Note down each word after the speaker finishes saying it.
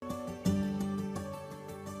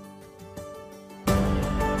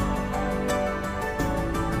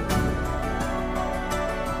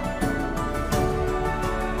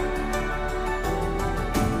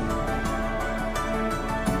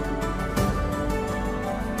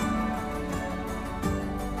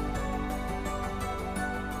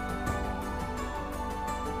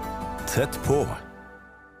Tett på.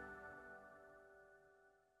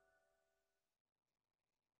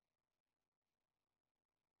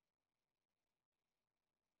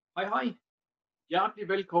 Hej hej. Hjertelig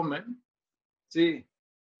velkommen til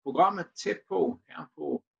programmet Tett på her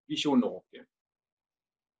på Vision Norge.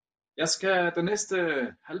 Jeg skal den næste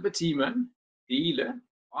halve time dele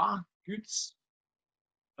fra Guds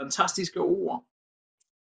fantastiske ord.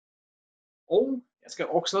 Og jeg skal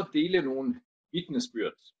også dele nogle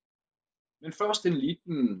vidnesbyrd. Men først en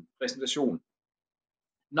liten præsentation.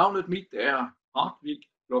 Navnet mit er Hartvig,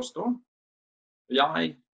 Kloster.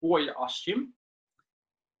 Jeg bor i Askim.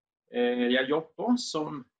 Jeg jobber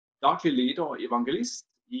som daglig leder og evangelist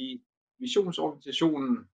i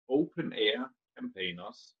missionsorganisationen Open Air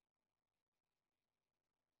Campaigners.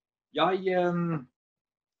 Jeg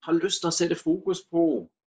har lyst til at sætte fokus på,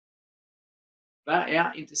 hvad er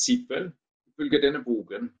en disciple ifølge denne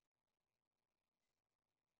bogen.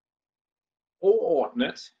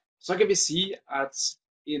 Overordnet, så kan vi sige, at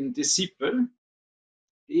en disciple,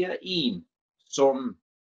 det er en, som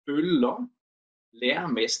følger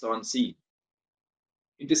lærermesteren sin.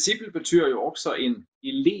 En disciple betyder jo også en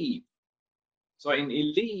elev. Så en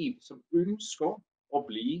elev, som ønsker at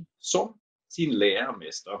blive som sin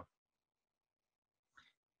lærermester.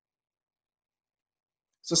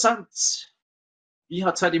 Så sandt vi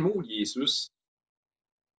har taget imod Jesus,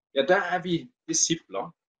 ja, der er vi discipler.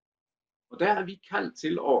 Og der er vi kaldt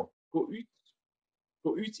til at gå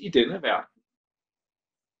ud i denne verden.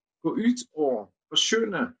 Gå ud og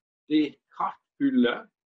forkynde det kraftfulde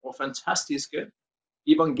og fantastiske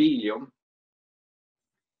evangelium.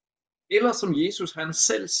 Eller som Jesus han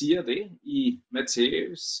selv siger det i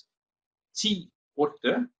Matthæus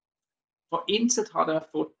 10:8. For intet har der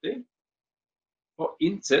fået det, for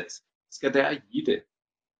intet skal der give det.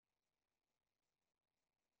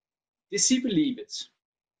 Disciplelivet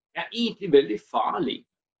er egentlig vældig farligt.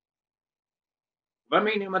 Hvad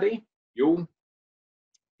mener jeg med det? Jo,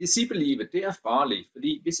 disciplelivet det er farligt,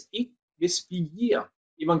 fordi hvis vi giver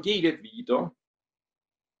evangeliet videre,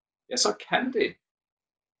 ja, så kan det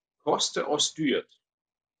koste os dyrt.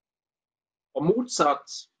 Og modsat,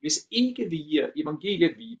 hvis ikke vi giver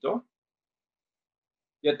evangeliet videre,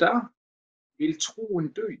 ja, der vil troen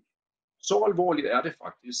dø. Så alvorligt er det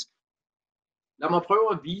faktisk. Lad mig prøve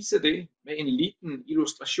at vise det med en liten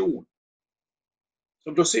illustration.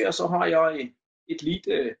 Som du ser, så har jeg et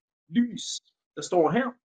lille lys, der står her.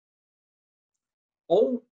 Og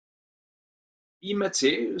i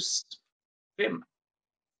Matthæus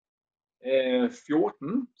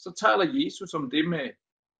 5:14, så taler Jesus om det med,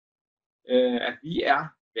 at vi er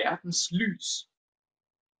verdens lys.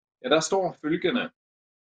 Ja, der står følgende.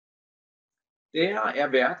 Der er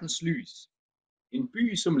verdens lys. En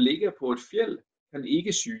by, som ligger på et fjeld, kan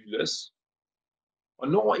ikke skjules. Og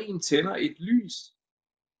når en tænder et lys,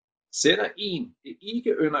 sætter en det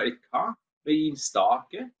ikke under et kar ved en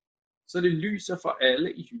stake, så det lyser for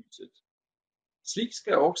alle i huset. Slik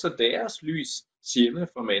skal også deres lys skinne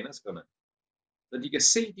for menneskerne, så de kan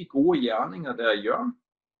se de gode gerninger, der gør,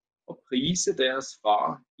 og prise deres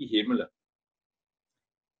far i himmelen.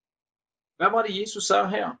 Hvad var det, Jesus sagde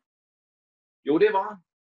her? Jo, det var,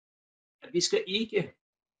 at vi skal ikke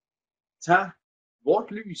tage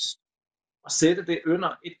vort lys og sætte det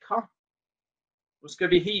under et kar. Nu skal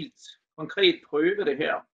vi helt konkret prøve det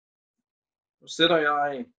her. Nu sætter jeg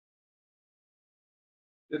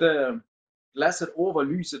det der glasset over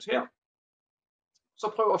lyset her. Så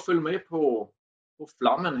prøv at følge med på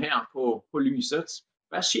flammen her på lyset.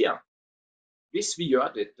 Hvad sker, hvis vi gør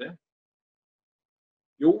dette?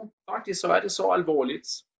 Jo, faktisk så er det så alvorligt,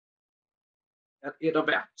 at etter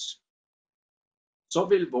hvert, så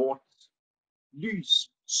vil vort lys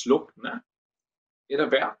slukne. Etter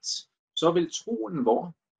hvert, så vil troen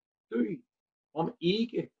vor dø, om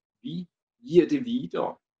ikke vi giver det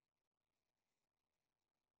videre.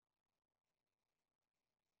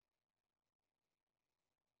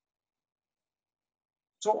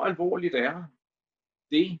 Så alvorligt er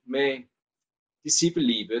det med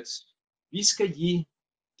disciplelivet. Vi skal give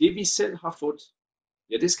det, vi selv har fået.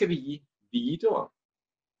 Ja, det skal vi give videre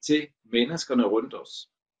til menneskerne rundt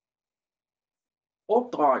os.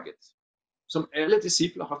 Opdraget, som alle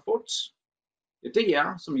discipler har fået, ja, det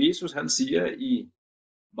er, som Jesus han siger i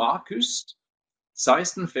Markus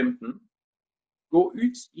 16:15, gå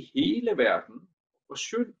ud i hele verden og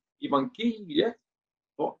forkynd evangeliet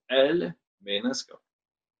for alle mennesker.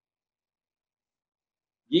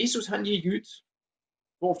 Jesus han gik ud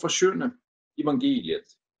for at forkynde evangeliet.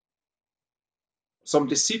 Som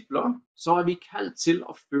discipler, så er vi kaldt til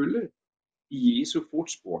at følge i Jesu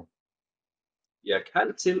fodspor. Vi er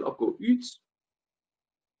kaldt til at gå ud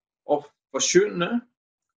og forkynde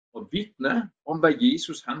og vidne om, hvad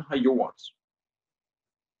Jesus han har gjort.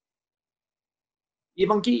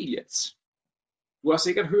 Evangeliet. Du har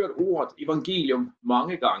sikkert hørt ordet evangelium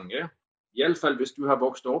mange gange, i hvert fald hvis du har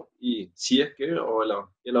vokset op i kirke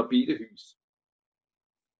eller bedehus.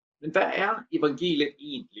 Men hvad er evangeliet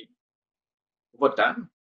egentlig? Hvordan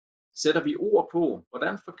sætter vi ord på?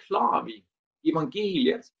 Hvordan forklarer vi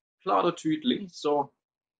evangeliet klart og tydeligt, så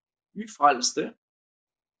ufrelste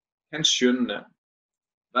kan skønne,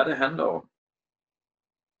 hvad det handler om?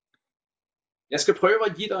 Jeg skal prøve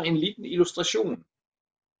at give dig en liten illustration.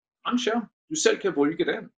 Kanskje du selv kan bruge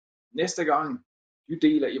den næste gang du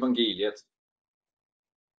deler evangeliet.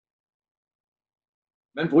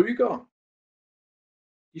 Man bruger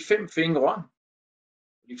de 5 fingre.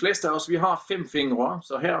 De fleste af os, vi har 5 fingre,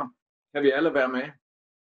 så her kan vi alle være med.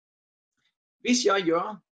 Hvis jeg gør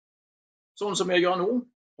sådan som jeg gør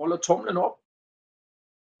nu, holder tomlen op,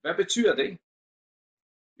 hvad betyder det?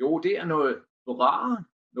 Jo, det er noget bra,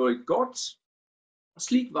 noget godt, og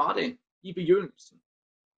slik var det i begyndelsen.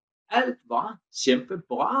 Alt var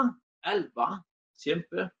kæmpebra, alt var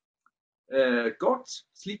godt,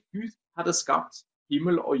 slik Gud havde skabt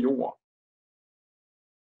himmel og jord.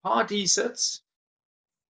 Paradiset,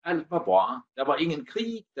 alt var bra. Der var ingen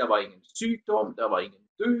krig, der var ingen sygdom, der var ingen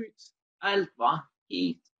død. Alt var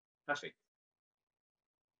helt perfekt.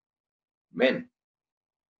 Men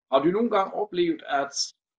har du nogle gange oplevet, at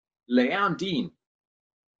læreren din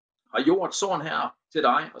har gjort sådan her til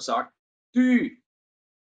dig og sagt, du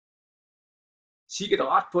kiggede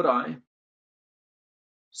ret på dig,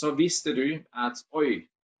 så vidste du, at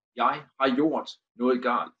jeg har gjort noget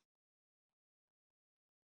galt.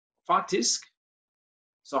 Faktisk,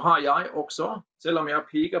 så har jeg også, selvom jeg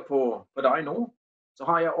peger på dig nu, så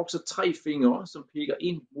har jeg også 3 fingre, som peger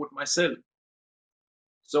ind mod mig selv.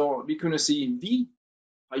 Så vi kunne sige, vi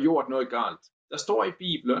har gjort noget galt. Der står i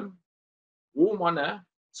Bibelen, Romerne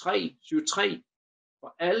 3:23,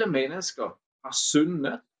 for alle mennesker har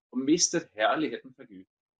syndet og mistet herligheden fra Gud.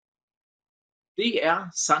 Det er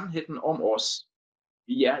sandheden om os.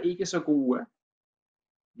 Vi er ikke så gode.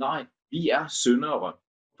 Nej, vi er syndere.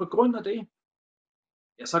 På grund af det,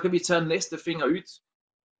 ja, så kan vi tage næste finger ud.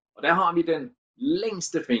 Og der har vi den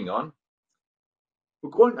længste fingeren. På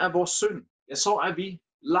grund af vores synd, ja, så er vi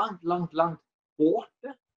langt borte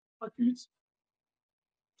fra Gud.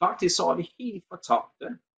 Faktisk så er vi helt fortabte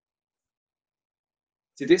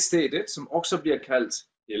til det sted, som også bliver kaldt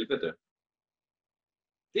helvede.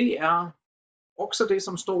 Det er også det,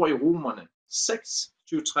 som står i Romerne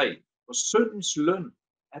 6:23. For syndens løn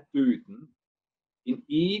er døden, en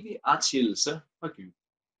evig adskillelse fra Gud.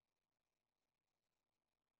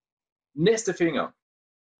 Næste finger,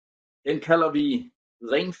 den kalder vi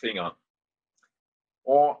ringfingeren.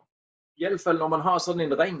 Og i hvert fald når man har sådan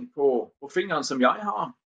en ring på fingeren, som jeg har,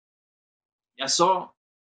 ja, så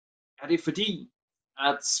er det fordi,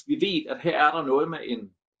 at vi ved, at her er der noget med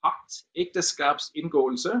en pagt,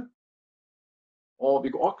 ægteskabsindgåelse. Og vi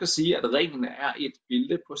kan også sige, at ringen er et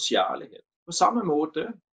billede på kærlighed. På samme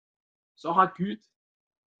måde, så har Gud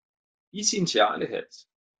i sin kærlighed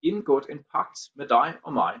indgået en pagt med dig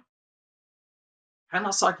og mig. Han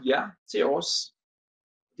har sagt ja til os.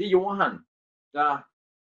 Det gjorde han, da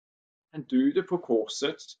han døde på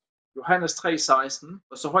korset. Johannes 3:16.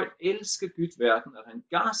 Og så højt elskede Gud verden, at han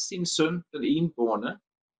gav sin søn, den enbårne,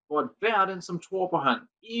 for at verden, som tror på han,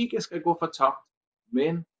 ikke skal gå fortabt,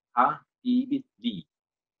 men har evigt liv.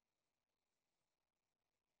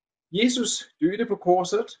 Jesus døde på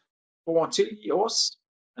korset for at tilgive os.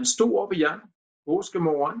 Han stod op igen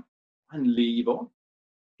påskemorgen, og han lever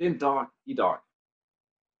den dag i dag.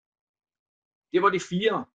 Det var de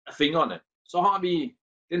 4 af fingrene. Så har vi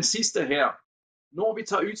den sidste her. Når vi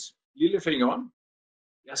tager ud lillefingeren,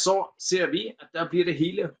 ja, så ser vi, at der bliver det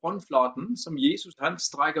hele håndfladen, som Jesus han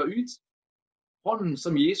strækker ud. Hånden,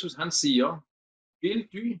 som Jesus han siger, vil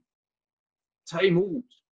du tage imod?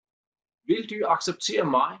 Vil du acceptere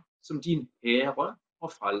mig som din herre og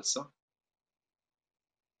frelser?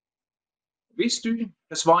 Hvis du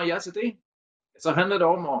kan svare ja til det, så handler det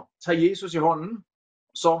om at tage Jesus i hånden,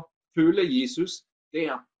 og så følge Jesus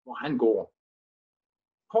der, hvor han går.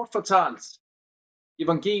 Kort fortalt,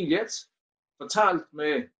 evangeliet fortalt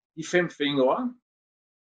med de 5 fingre.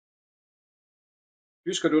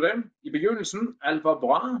 Husker du dem? I begyndelsen, alt var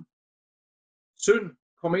bra. Synd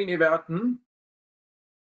kom ind i verden.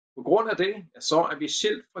 På grund af det, så er vi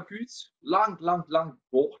skilt fra Gud, langt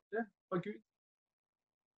borte fra Gud.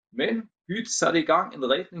 Men Gud satte i gang en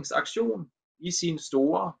redningsaktion i sin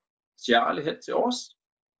store kærlighed til os,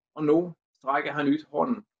 og nu strækker han ud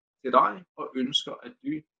hånden til dig og ønsker, at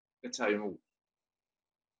du skal tage imod.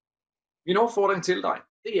 Min opfordring til dig,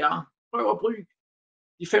 det er, prøv at bruge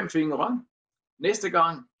de 5 fingre næste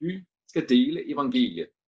gang du skal dele evangeliet.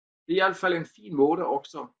 Det er i hvert fald en fin måde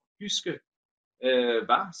også at huske,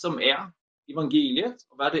 hvad som er evangeliet,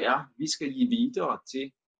 og hvad det er, vi skal give videre til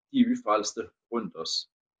de ufrelste rundt os.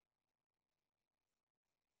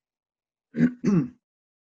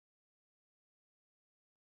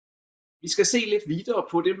 Vi skal se lidt videre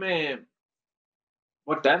på det med,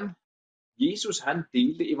 hvordan Jesus han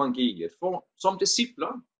delte evangeliet. For som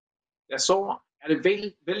discipler, ja, så er det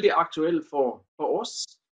vældig aktuelt for os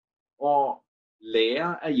at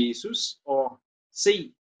lære af Jesus og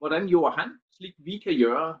se, hvordan gjorde han, slik vi kan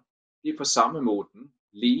gøre det på samme måde,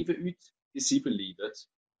 leve ud disciplelivet.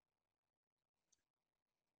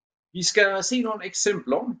 Vi skal se nogle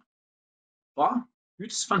eksempler fra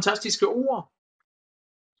Guds fantastiske ord.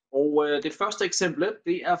 Og det første eksempel,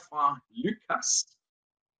 det er fra Lukas,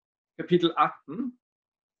 kapitel 18,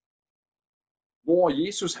 hvor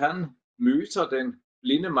Jesus han møder den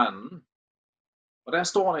blinde manden. Og der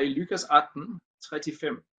står der i Lukas 18,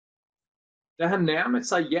 35. Da han nærmede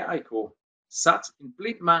sig Jericho, satt en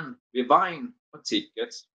blind mand ved vejen og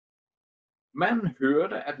tigget. Manden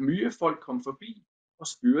hørte, at mye folk kom forbi og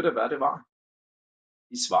spurgte, hvad det var.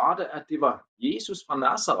 De svarede, at det var Jesus fra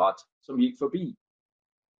Nazareth, som gik forbi.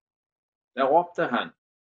 Der råbte han,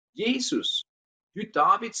 Jesus, du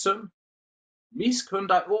Davids søn, miskunn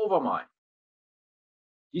dig over mig.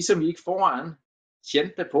 De, som gik foran,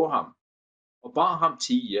 kendte på ham og bar ham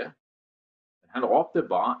tie. Men han råbte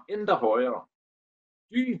bare endda højere,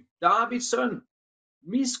 du Davids søn,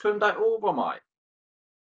 miskunn dig over mig.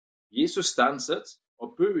 Jesus standset og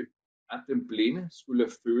bød, at den blinde skulle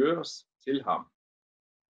føres til ham.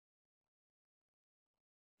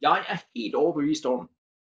 Jeg er helt overbevist om,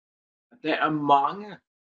 at der er mange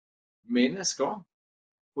mennesker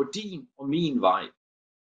på din og min vej.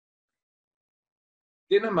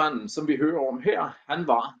 Denne mand, som vi hører om her, han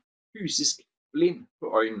var fysisk blind på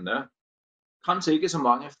øjnene. Kanskje ikke så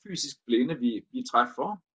mange fysisk blinde vi træffer,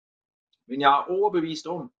 men jeg er overbevist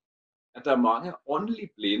om, at der er mange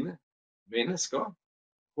åndeligt blinde mennesker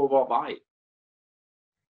på vores vej.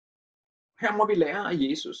 Her må vi lære af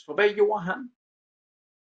Jesus, for hvad gjorde han?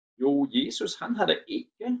 Jo, Jesus han havde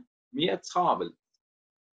ikke mere travlt,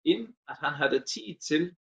 end at han havde tid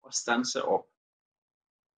til at standse op.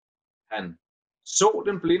 Han så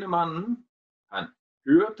den blinde manden, han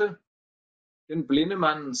hørte den blinde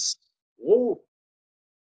mandens råb,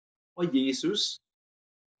 og Jesus,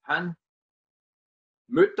 han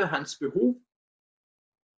mødte hans behov.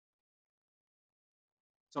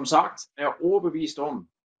 Som sagt er jeg overbevist om,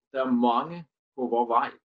 at der er mange på vores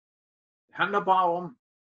vej. Det handler bare om,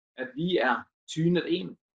 at vi er tynet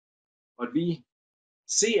ind, og at vi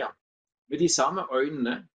ser med de samme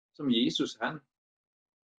øjnene, som Jesus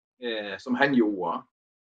han gjorde.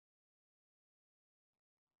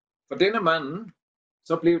 For denne manden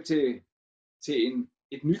så blev til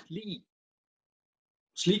et nyt liv.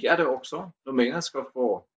 Slik er det også, når mennesker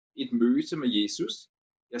får et møde med Jesus,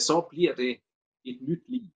 ja, så bliver det et nyt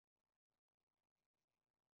liv.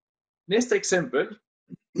 Næste eksempel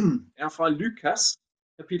er fra Lukas,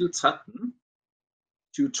 kapitel 13,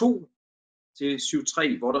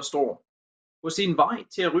 22-73, hvor der står, på sin vej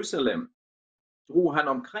til Jerusalem drog han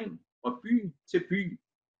omkring fra by til by,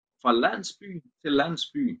 fra landsby til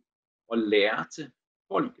landsby, og lærte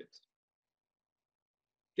folket.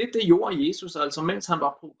 Det gjorde Jesus altså, mens han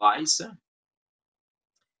var på rejse.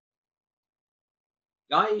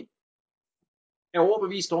 Jeg er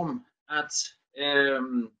overbevist om, at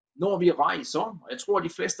når vi rejser, og jeg tror de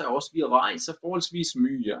fleste af os, vi rejser forholdsvis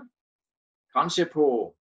mye, kanskje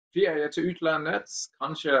på ferie til udlandet,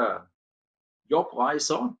 kanskje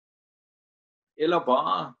jobrejser, eller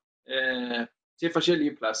bare til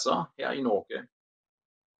forskellige pladser her i Norge.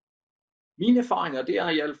 Mine erfaringer det er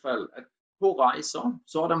i hvert fald, at på rejser,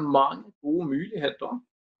 så er der mange gode muligheder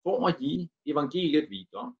for at give evangeliet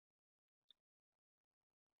videre.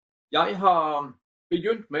 Jeg har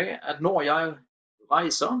begyndt med, at når jeg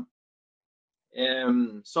rejser,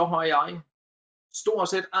 så har jeg stort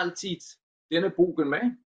set altid denne bogen med,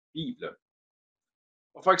 Bibelen.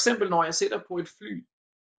 Og for eksempel når jeg sidder på et fly,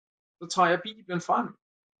 så tager jeg Bibelen frem.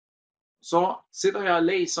 Så sidder jeg og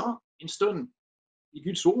læser en stund i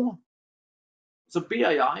Guds ord. Så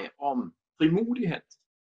beder jeg om frimodighed.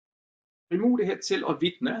 Frimodighed til at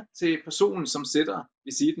vidne til personen, som sidder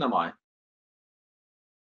ved siden af mig.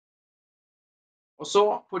 Og så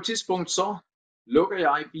på et tidspunkt, så lukker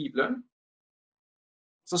jeg Bibelen.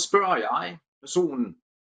 Så spørger jeg personen,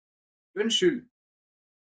 undskyld,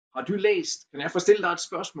 har du læst, kan jeg få stille dig et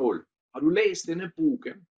spørgsmål? Har du læst denne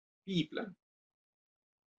bogen, Bibelen?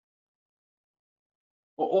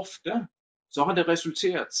 Og ofte så har det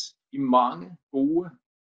resulteret i mange gode,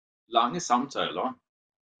 lange samtaler.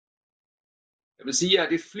 Jeg vil sige,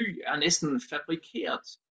 at et fly er næsten fabrikeret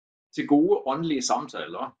til gode åndelige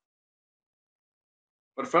samtaler.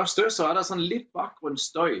 For det første så er der sådan lidt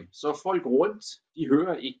baggrundsstøj, så folk rundt, de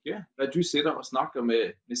hører ikke, hvad du sidder og snakker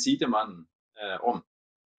med sidemanden om.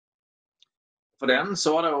 For det andet så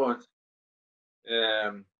er der jo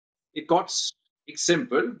et godt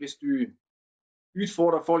eksempel, hvis du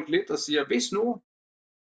udfordrer folk lidt og siger, hvis nu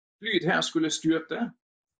flyet her skulle styrte,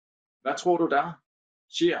 hvad tror du der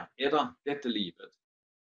sker efter dette livet?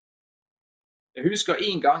 Jeg husker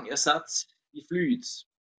en gang, jeg sad i flyet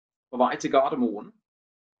på vej til Gardermoen.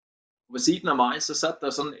 Og ved siden af mig, så sad der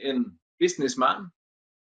sådan en businessman.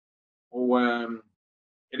 Og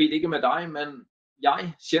jeg ved ikke med dig, men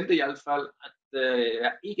jeg kendte i hvert fald, at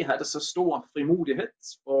jeg ikke havde så stor frimodighed.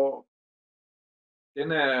 Og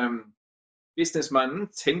denne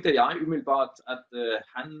businessmanden tænkte jeg umiddelbart, at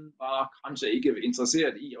han var kanskje ikke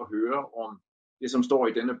interesseret i at høre om det, som står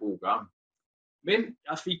i denne bog. Men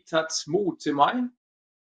jeg fik taget mod til mig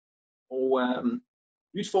og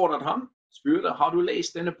udfordrede ham, spurgte, har du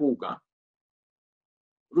læst denne bog?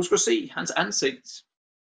 Og du skulle se hans ansigt.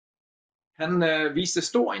 Han viste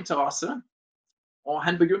stor interesse, og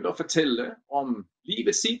han begyndte at fortælle om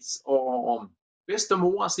livet sit og om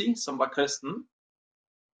bedstemor sig, som var kristen.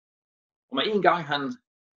 Og med en gang han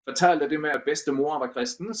fortalte det med, at bedstemor var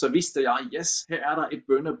kristen, så vidste jeg, yes, her er der et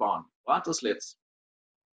bønnebarn, ret og slet.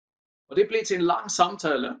 Og det blev til en lang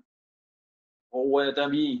samtale, og da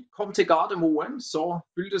vi kom til Gardermoen, så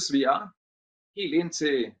fyldtes vi af helt ind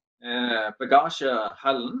til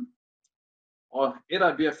bagagehallen. Og efter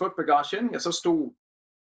at vi havde fået bagagen, ja, så stod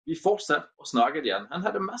vi fortsat og snakkede igen. Han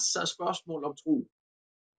havde masser af spørgsmål om tro.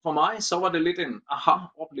 For mig så var det lidt en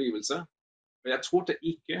aha-oplevelse, for jeg troede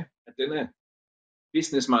ikke, at denne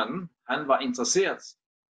businessmanden, han var interesseret.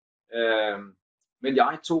 Men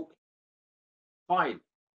jeg tog fejl.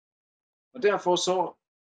 Og derfor så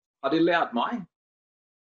har det lært mig,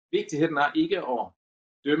 vigtigheden er ikke at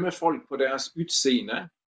dømme folk på deres udseende,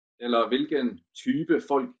 eller hvilken type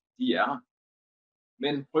folk de er.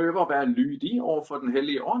 Men prøv at være lydig over for den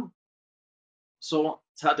hellige ånd, så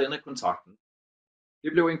tag denne kontakten.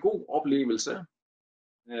 Det blev en god oplevelse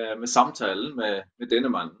med samtalen med denne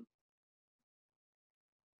mand.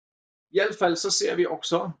 I hvert fald så ser vi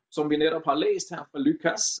også, som vi netop har læst her fra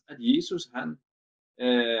Lukas, at Jesus han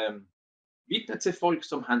vidner til folk,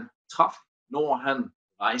 som han traf, når han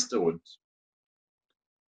rejste rundt.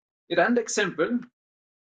 Et andet eksempel,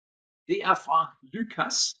 det er fra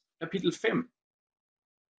Lukas kapitel 5,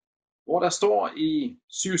 hvor der står i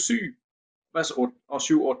 7:7, vers 8 og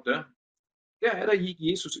 7:8, der gik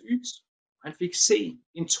Jesus ud, og han fik se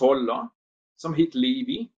en tolder, som hed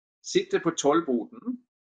Levi, sitte på toldboden.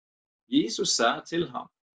 Jesus sagde til ham,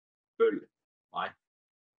 følg mig.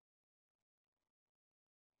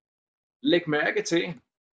 Læg mærke til,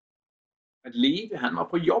 at Levi han var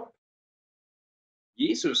på job.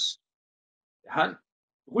 Jesus, han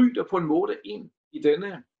bryder på en måde ind i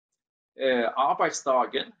denne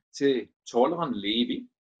arbejdsdagen til tolderen Levi,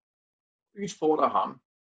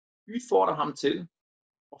 udfordrer ham til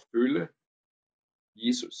at følge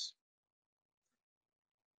Jesus.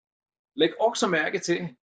 Læg også mærke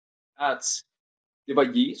til, at det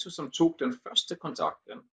var Jesus, som tog den første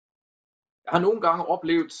kontakten. Jeg har nogle gange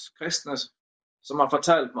oplevet kristne, som har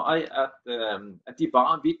fortalt mig, at de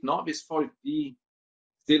bare vidner, hvis folk de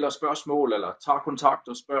stiller spørgsmål eller tager kontakt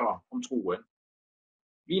og spørger om troen.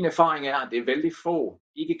 Min erfaring er, at det er vældig få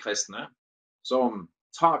ikke-kristne, som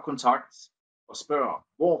tager kontakt og spørger,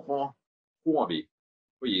 hvorfor tror vi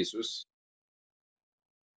på Jesus?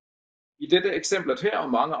 I dette eksemplet her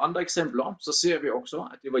og mange andre eksempler, så ser vi også,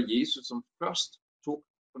 at det var Jesus, som først tog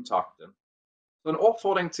kontakten. Så en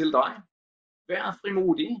opfordring til dig, vær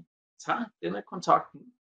frimodig, tag denne kontakten,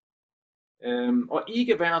 og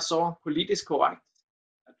ikke være så politisk korrekt,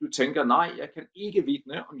 at du tænker, nej, jeg kan ikke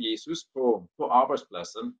vidne om Jesus på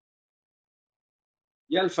arbejdspladsen.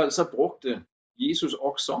 I hvert fald så brugte Jesus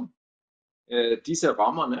også disse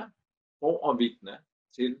rammerne for at vidne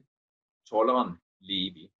til tolderen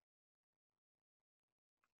Levi.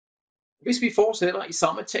 Hvis vi fortsætter i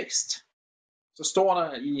samme tekst, så står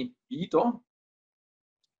der i videre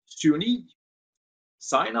 7:9.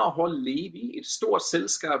 Senere holdt Levi et stort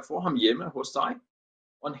selskab for ham hjemme hos sig,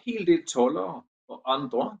 og en hel del toldere og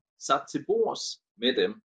andre sat til bords med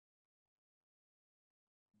dem.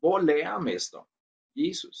 Vor lærermester,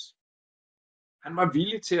 Jesus, han var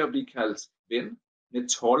villig til at blive kaldt ven med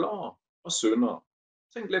toldere og syndere.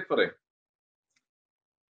 Tænk lidt på det.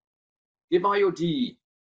 Det var jo de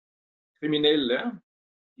kriminelle,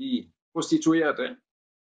 de prostituerede.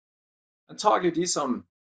 Antageligt de, som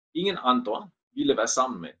ingen andre ville være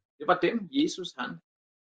sammen med. Det var dem, Jesus han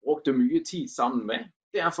brugte mye tid sammen med.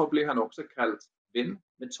 Derfor blev han også kaldt ven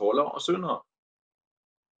med toldere og syndere.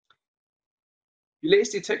 Vi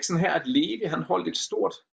læste i teksten her, at Levi han holdt et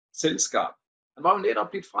stort selskab. Han var jo netop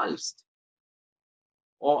blivet frelst.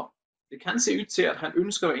 Og det kan se ud til, at han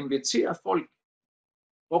ønsker at invitere folk,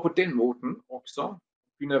 og på den måde også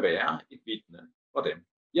kunne være et vidne for dem.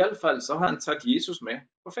 I hvert fald så har han taget Jesus med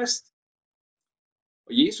på fest.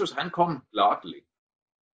 Og Jesus han kom gladeligt.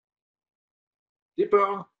 Det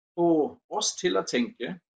bør få os til at tænke,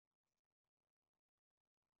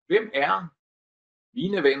 hvem er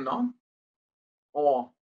mine venner,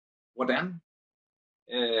 og hvordan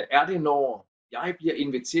er det, når jeg bliver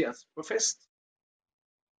inviteret på fest?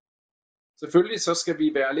 Selvfølgelig så skal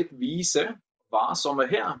vi være lidt vise og varsomme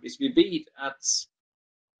her, hvis vi ved, at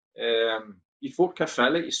vi fort kan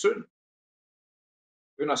falde i synd.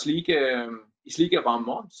 Under slike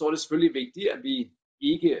rammer, så er det selvfølgelig vigtigt, at vi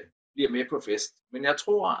ikke bliver med på fest. Men jeg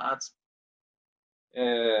tror, at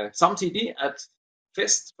samtidig, at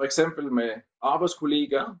fest, for eksempel med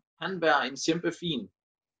arbejdskollegaer, kan være en kæmpefin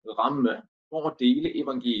ramme for at dele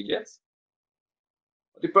evangeliet.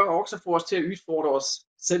 Og det bør også få os til at udfordre os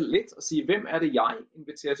selv lidt og sige, hvem er det, jeg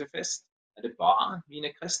inviterer til fest? Er det bare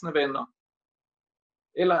mine kristne venner?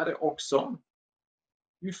 Eller er det også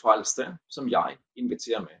ufrelste, som jeg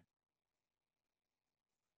inviterer med?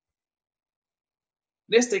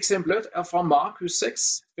 Næste eksempel er fra Markus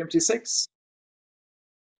 6:56.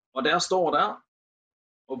 Og der står der,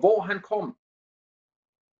 og hvor han kom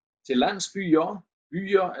til landsbyer,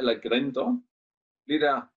 byer eller grænder,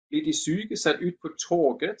 blev de syge sat ud på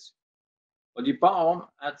torget, og de bad om,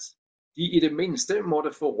 at de i det mindste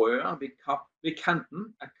måtte få røre ved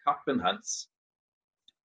kanten af kappen hans.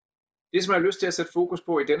 Det, som jeg har lyst til at sætte fokus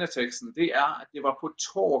på i denne teksten, det er, at det var på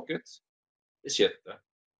torget, det skete.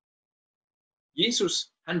 Jesus,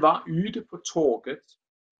 han var ude på torget.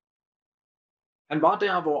 Han var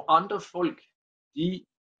der, hvor andre folk, de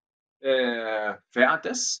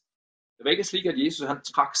færdes. Det var ikke slik, at Jesus han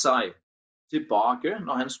trak sig tilbage,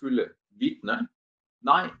 når han skulle vidne.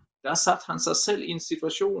 Nej, der satte han sig selv i en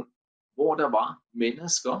situation, hvor der var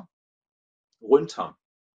mennesker rundt ham.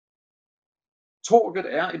 Torget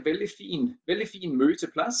er et veldig fin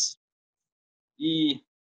mødeplads. I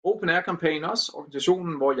Open Air Campaigners,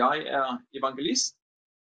 organisationen, hvor jeg er evangelist,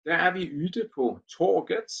 der er vi ude på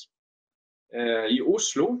torget i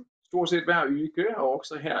Oslo, stort set hver uge, og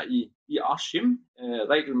også her i Askim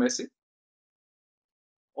regelmæssigt,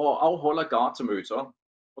 og afholder gatemøder.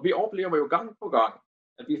 Og vi oplever jo gang på gang,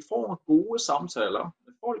 at vi får gode samtaler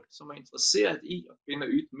med folk, som er interesseret i at finde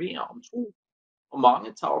ud mere om tro. Og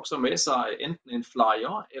mange tager også med sig enten en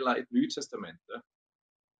flyer eller et Nye Testamente.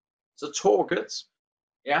 Så torget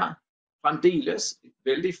er fremdeles et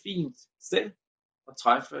vældig fint sted at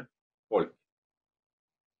træffe folk.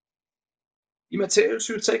 I Matthæus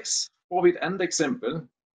 7:6 får vi et andet eksempel,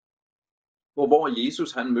 hvor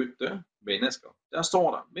Jesus han mødte mennesker. Der står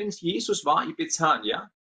der, mens Jesus var i Betania,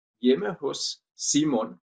 hjemme hos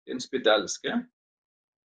Simon, den spedalske,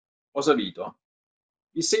 og så videre.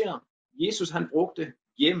 Vi ser, Jesus han brugte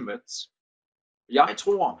hjemmet. Jeg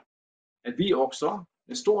tror, at vi også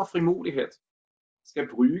med stor frimodighed skal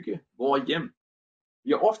bruge vores hjem.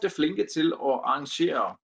 Vi er ofte flinke til at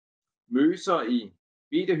arrangere møder i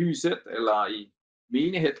bedehuset eller i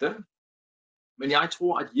menigheden, men jeg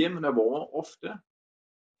tror, at hjemmene vore ofte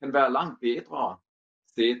kan være langt bedre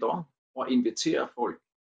steder at invitere folk.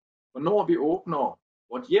 For når vi åbner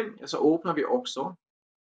vort hjem, så åbner vi også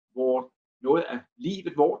noget af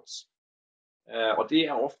livet vort, og det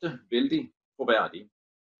er ofte vældig forværdigt.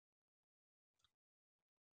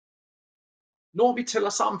 Når vi tæller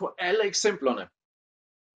sammen på alle eksemplerne,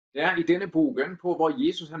 der er i denne bogen på, hvor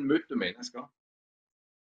Jesus han mødte mennesker,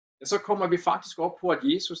 så kommer vi faktisk op på, at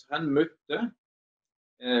Jesus han mødte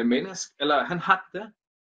mennesker, eller han havde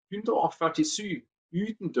 147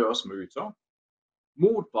 udendørsmøder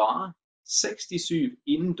mod bare 67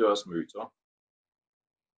 indendørsmøder.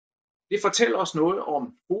 Det fortæller os noget om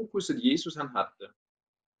fokuset Jesus han havde.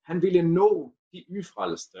 Han ville nå de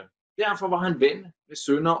ufrelste. Derfor var han ven med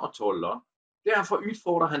syndere og toldere. Derfor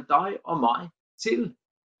udfordrer han dig og mig til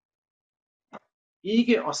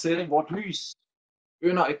ikke at sætte vort lys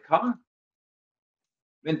under et kar,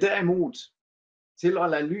 men derimod til at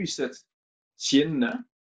lade lyset skinne,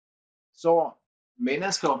 så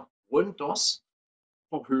mennesker rundt os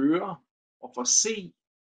får høre og får se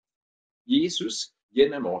Jesus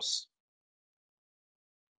gennem os.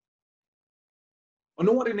 Og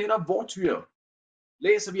nu er det netop vor tur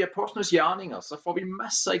Læser vi apostlenes gerninger, så får vi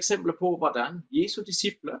masser af eksempler på, hvordan Jesu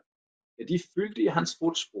disciple, ja, de fulgte i hans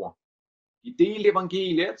fodspor. De delte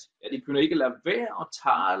evangeliet, ja, de kunne ikke lade være at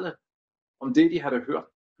tale om det, de havde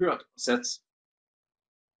hørt og set.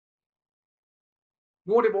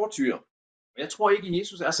 Nu er det vores tur. Jeg tror ikke,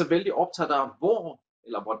 Jesus er så vældig optaget af, hvor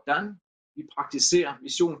eller hvordan vi praktiserer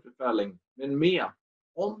missionsbefalingen, men mere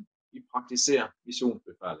om vi praktiserer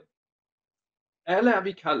missionsbefalingen. Alle er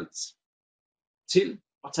vi kaldt til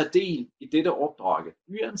at tage del i dette opdrag,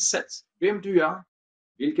 uanset hvem du er,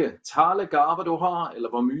 hvilke talegaver du har, eller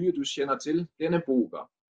hvor mye du kender til denne boka.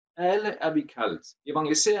 Alle er vi kaldt.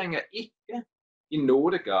 Evangelisering er ikke en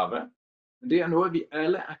nådegave, men det er noget, vi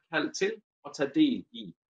alle er kaldt til at tage del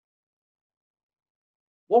i.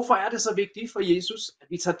 Hvorfor er det så vigtigt for Jesus, at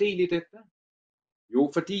vi tager del i dette?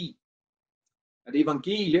 Jo, fordi at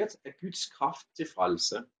evangeliet er Guds kraft til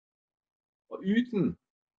frelse. Og uden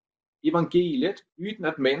evangeliet, uden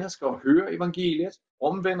at mennesker hører evangeliet,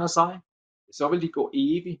 omvender sig, så vil de gå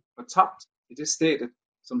evigt fortabt i det sted,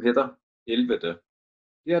 som hedder helvede.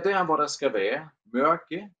 Det er der, hvor der skal være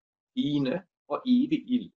mørke, pine og evig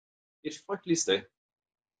ild. Et frygteligt sted.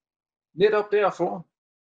 Netop derfor,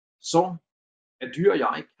 så er du og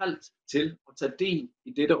jeg kaldt til at tage del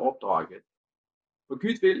i dette opdrag. For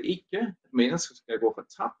Gud vil ikke, at mennesker skal gå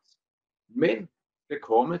fortabt, men skal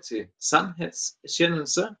komme til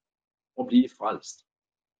sandhedserkendelse og blive frelst.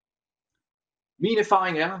 Min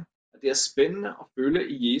erfaring er, at det er spændende at følge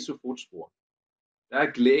i Jesu fodspor. Der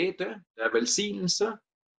er glæde, der er velsignelse,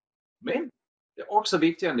 men det er også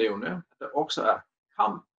vigtigt at nævne, at der også er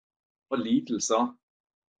kamp og lidelser.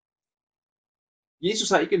 Jesus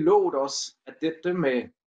har ikke lovet os, at dette med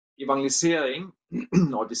evangelisering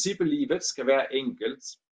og disciplelivet skal være enkelt.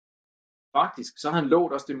 Faktisk så har han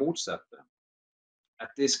lovet os det modsatte.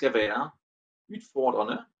 At det skal være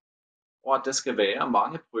udfordrende, og at der skal være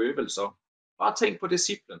mange prøvelser. Bare tænk på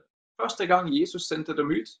disciplene. Første gang Jesus sendte dem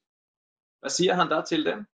ud, hvad siger han der til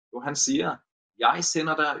dem? Jo, han siger, jeg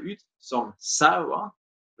sender dig ud som sauer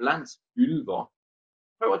blandt ulver.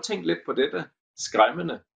 Prøv at tænke lidt på dette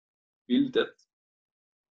skræmmende billede.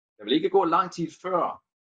 Der vil ikke gå lang tid før,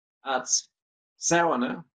 at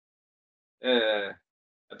sauerne,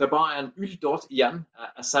 at der bare er en yldot igen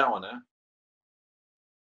af sauerne.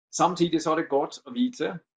 Samtidig så er det godt at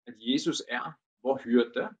vide, at Jesus er vor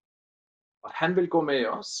hyrde, og han vil gå med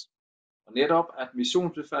os, og netop at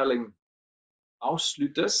missionsbefalingen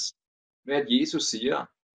afsluttes med, at Jesus siger,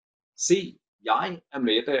 se, jeg er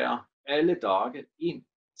med jer alle dage ind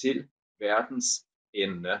til verdens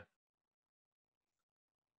ende.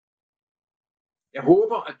 Jeg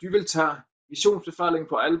håber, at du vil tage missionsbefalingen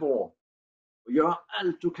på alvor, og gøre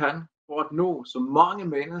alt du kan for at nå så mange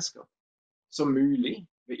mennesker som muligt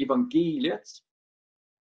med evangeliet.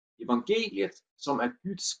 Evangeliet, som er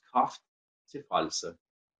Guds kraft til frelse.